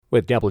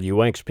With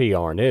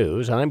WXPR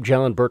News, I'm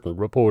John Burton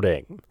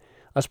reporting.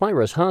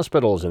 Aspirus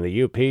hospitals in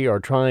the UP are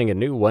trying a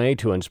new way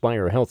to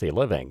inspire healthy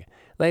living.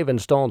 They've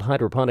installed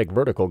hydroponic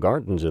vertical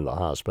gardens in the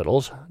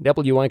hospitals.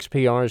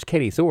 WXPR's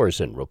Katie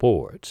Thorson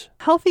reports.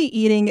 Healthy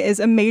eating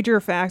is a major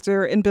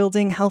factor in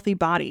building healthy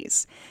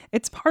bodies.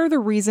 It's part of the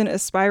reason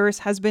Aspirus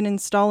has been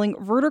installing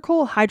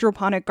vertical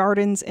hydroponic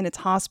gardens in its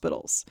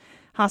hospitals.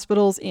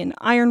 Hospitals in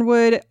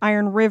Ironwood,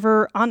 Iron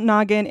River,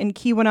 Ontonagon, and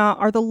Keweenaw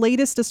are the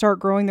latest to start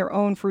growing their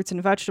own fruits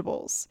and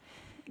vegetables.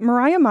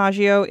 Mariah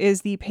Maggio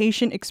is the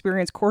Patient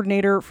Experience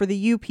Coordinator for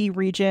the UP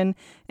region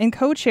and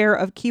co-chair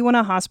of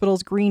Keweenaw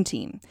Hospital's Green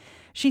Team.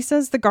 She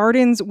says the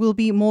gardens will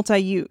be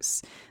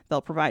multi-use. They'll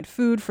provide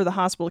food for the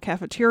hospital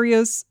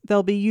cafeterias,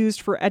 they'll be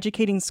used for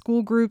educating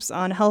school groups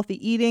on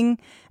healthy eating,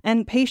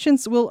 and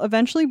patients will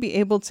eventually be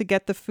able to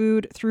get the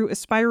food through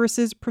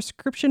Aspirus's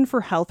Prescription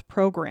for Health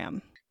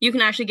program. You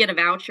can actually get a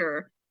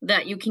voucher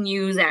that you can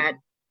use at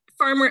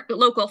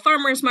local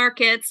farmers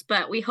markets,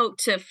 but we hope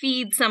to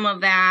feed some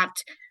of that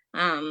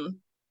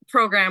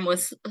program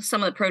with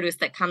some of the produce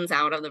that comes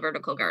out of the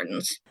vertical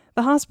gardens.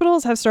 The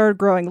hospitals have started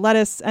growing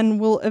lettuce and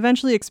will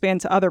eventually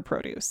expand to other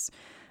produce.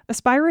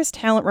 Aspirus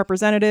talent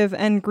representative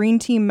and Green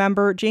Team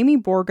member Jamie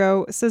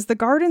Borgo says the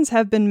gardens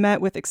have been met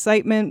with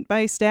excitement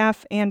by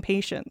staff and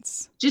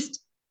patients.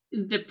 Just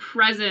the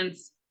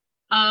presence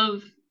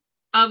of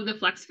the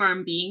Flex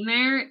Farm being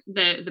there,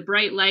 the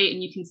bright light,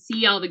 and you can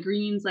see all the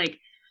greens like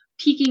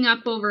peeking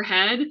up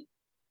overhead.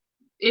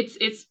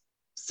 It's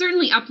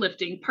certainly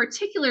uplifting,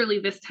 particularly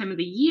this time of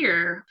the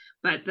year,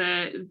 but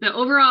the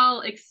overall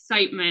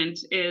excitement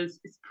is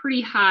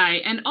pretty high.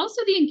 And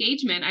also the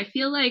engagement. I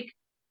feel like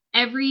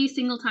every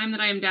single time that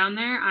I am down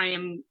there, I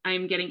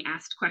am getting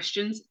asked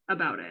questions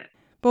about it.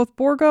 Both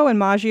Borgo and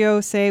Maggio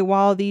say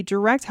while the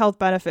direct health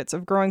benefits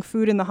of growing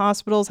food in the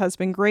hospitals has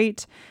been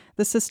great,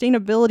 the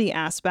sustainability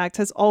aspect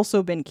has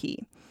also been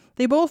key.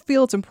 They both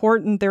feel it's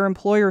important their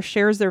employer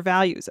shares their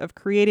values of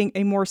creating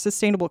a more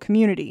sustainable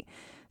community,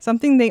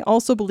 something they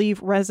also believe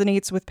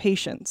resonates with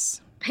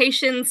patients.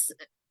 Patients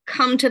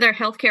come to their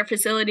healthcare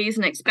facilities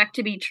and expect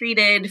to be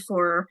treated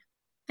for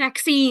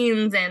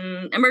vaccines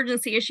and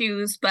emergency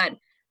issues, but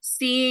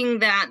seeing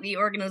that the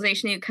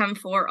organization you come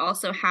for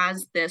also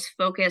has this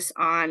focus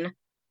on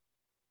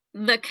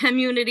the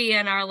community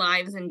and our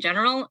lives in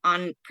general,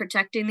 on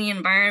protecting the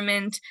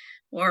environment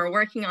or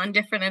working on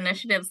different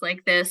initiatives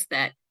like this,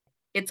 that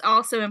it's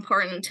also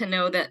important to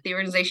know that the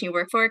organization you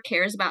work for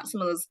cares about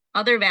some of those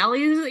other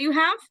values that you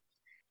have.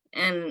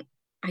 And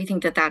I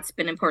think that that's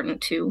been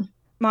important too.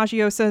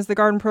 Maggio says the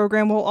garden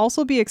program will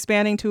also be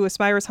expanding to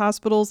Aspirus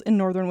hospitals in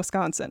northern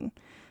Wisconsin.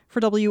 For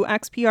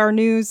WXPR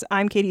News,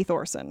 I'm Katie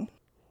Thorson.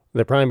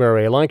 The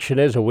primary election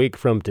is a week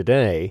from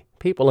today.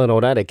 People in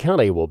Oneida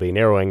County will be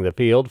narrowing the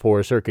field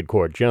for Circuit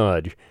Court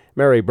Judge.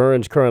 Mary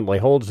Burns currently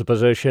holds the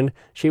position.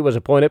 She was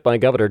appointed by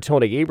Governor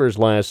Tony Evers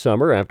last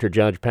summer after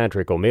Judge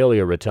Patrick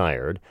O'Melia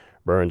retired.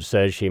 Burns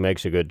says she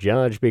makes a good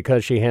judge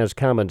because she has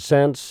common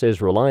sense,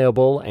 is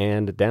reliable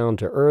and down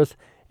to earth,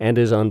 and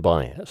is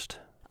unbiased.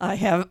 I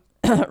have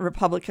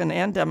Republican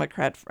and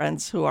Democrat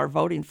friends who are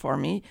voting for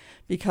me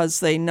because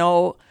they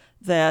know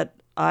that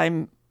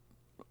I'm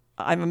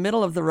a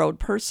middle-of-the-road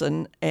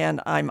person,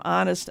 and I'm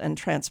honest and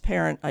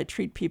transparent. I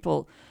treat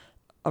people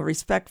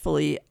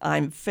respectfully.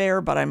 I'm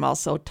fair, but I'm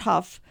also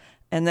tough,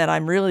 and that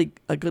I'm really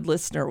a good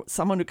listener.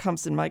 Someone who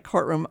comes in my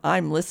courtroom,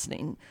 I'm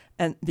listening,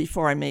 and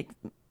before I make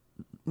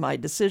my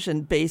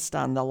decision based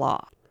on the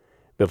law.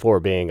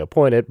 Before being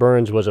appointed,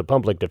 Burns was a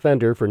public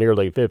defender for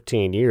nearly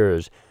 15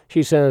 years.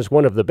 She says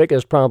one of the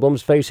biggest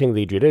problems facing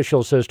the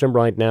judicial system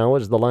right now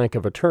is the lack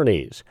of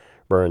attorneys.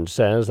 Burns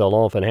says they'll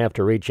often have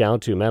to reach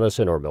out to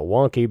Madison or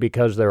Milwaukee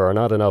because there are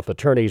not enough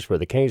attorneys for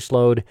the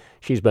caseload.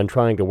 She's been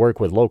trying to work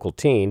with local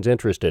teens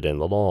interested in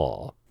the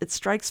law. It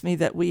strikes me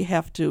that we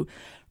have to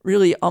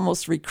really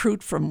almost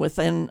recruit from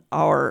within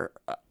our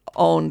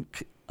own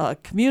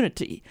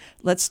community.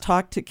 Let's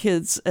talk to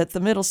kids at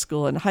the middle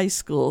school and high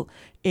school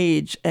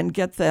age and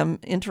get them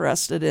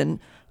interested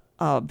in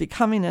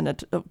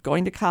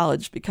going to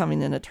college,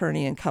 becoming an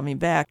attorney, and coming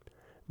back.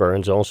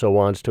 Burns also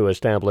wants to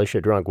establish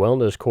a drug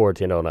wellness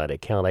court in Oneida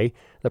County.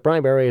 The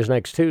primary is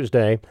next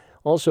Tuesday.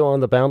 Also on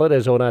the ballot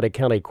is Oneida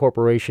County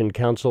Corporation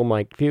Counsel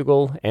Mike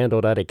Fugel and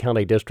Oneida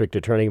County District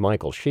Attorney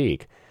Michael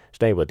Sheik.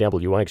 Stay with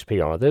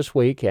WXPR this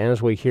week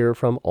as we hear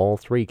from all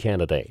three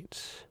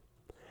candidates.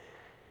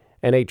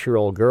 An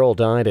 8-year-old girl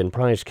died in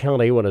Price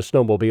County when a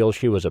snowmobile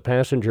she was a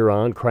passenger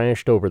on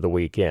crashed over the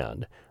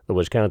weekend. The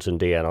Wisconsin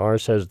DNR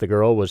says the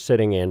girl was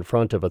sitting in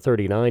front of a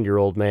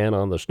 39-year-old man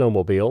on the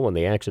snowmobile when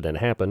the accident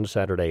happened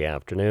Saturday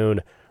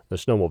afternoon. The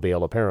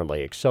snowmobile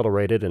apparently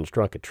accelerated and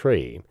struck a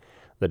tree.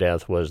 The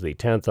death was the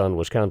 10th on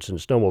Wisconsin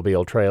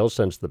snowmobile trails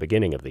since the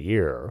beginning of the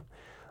year.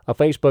 A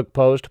Facebook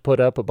post put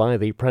up by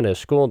the Prentice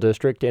School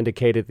District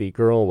indicated the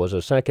girl was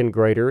a second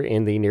grader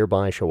in the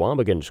nearby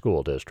Chequamegon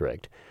School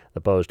District.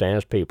 The post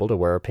asked people to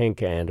wear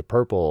pink and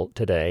purple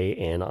today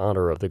in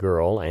honor of the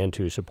girl and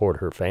to support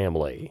her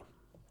family.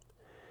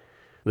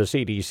 The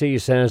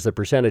CDC says the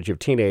percentage of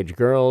teenage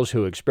girls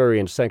who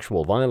experience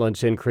sexual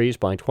violence increased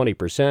by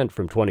 20%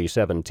 from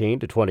 2017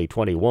 to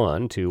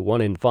 2021 to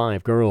 1 in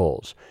 5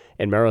 girls.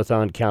 In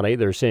Marathon County,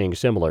 they're seeing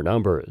similar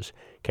numbers.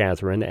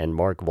 Catherine and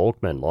Mark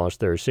Volkman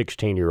lost their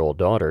 16-year-old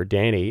daughter,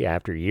 Danny,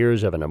 after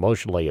years of an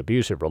emotionally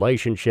abusive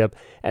relationship,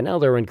 and now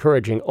they're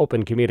encouraging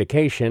open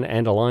communication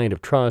and a line of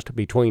trust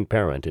between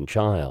parent and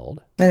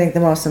child. I think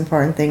the most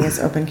important thing is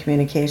open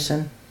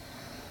communication.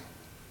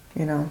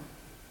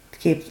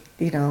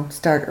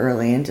 Start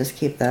early and just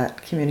keep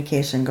that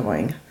communication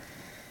going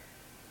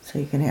so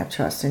you can have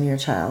trust in your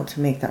child to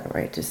make that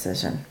right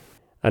decision.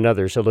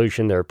 Another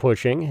solution they're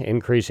pushing,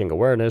 increasing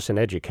awareness and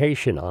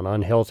education on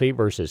unhealthy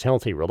versus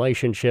healthy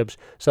relationships,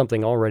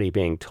 something already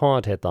being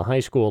taught at the high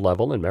school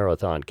level in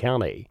Marathon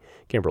County.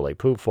 Kimberly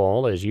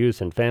Pufall is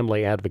youth and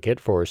family advocate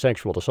for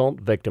sexual assault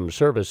victim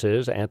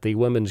services at the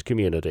women's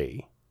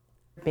community.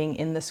 Being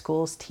in the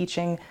schools,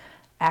 teaching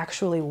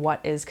actually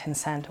what is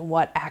consent,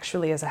 what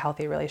actually is a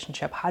healthy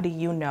relationship. How do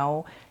you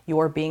know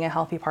you're being a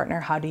healthy partner?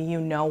 How do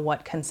you know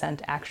what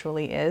consent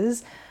actually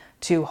is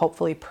to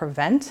hopefully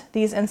prevent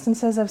these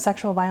instances of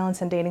sexual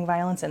violence and dating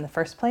violence in the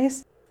first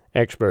place?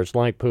 Experts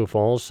like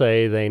Pufall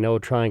say they know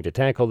trying to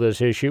tackle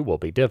this issue will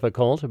be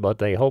difficult, but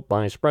they hope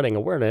by spreading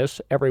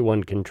awareness,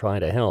 everyone can try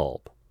to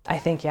help. I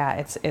think,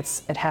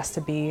 it has to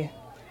be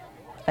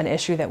an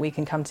issue that we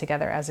can come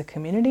together as a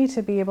community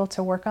to be able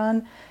to work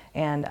on,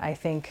 and I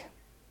think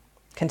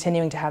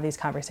continuing to have these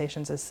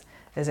conversations is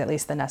at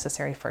least the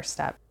necessary first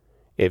step.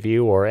 If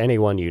you or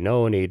anyone you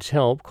know needs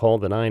help, call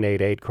the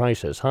 988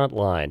 Crisis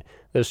Hotline.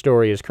 This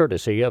story is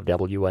courtesy of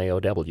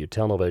WAOW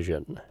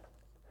Television.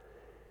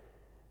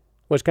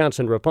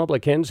 Wisconsin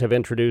Republicans have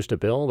introduced a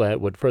bill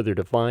that would further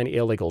define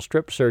illegal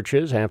strip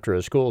searches after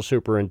a school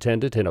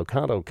superintendent in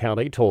Oconto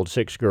County told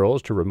 6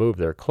 girls to remove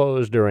their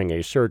clothes during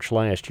a search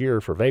last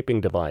year for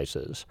vaping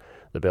devices.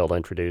 The bill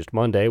introduced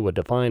Monday would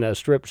define a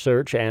strip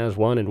search as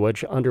one in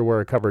which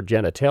underwear-covered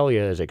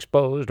genitalia is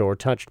exposed or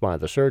touched by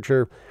the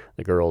searcher.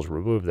 The girls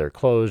remove their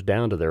clothes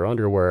down to their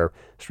underwear.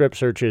 Strip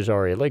searches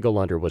are illegal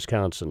under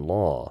Wisconsin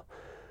law.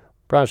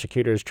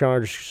 Prosecutors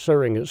charged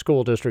Suring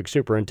School District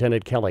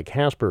Superintendent Kelly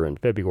Casper in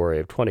February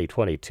of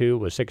 2022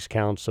 with 6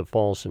 counts of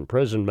false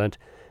imprisonment.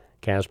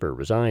 Casper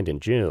resigned in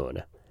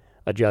June.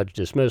 A judge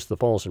dismissed the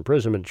false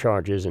imprisonment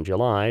charges in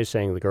July,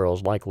 saying the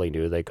girls likely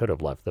knew they could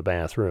have left the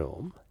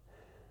bathroom.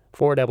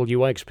 For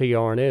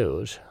WXPR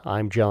News,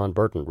 I'm John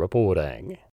Burton reporting.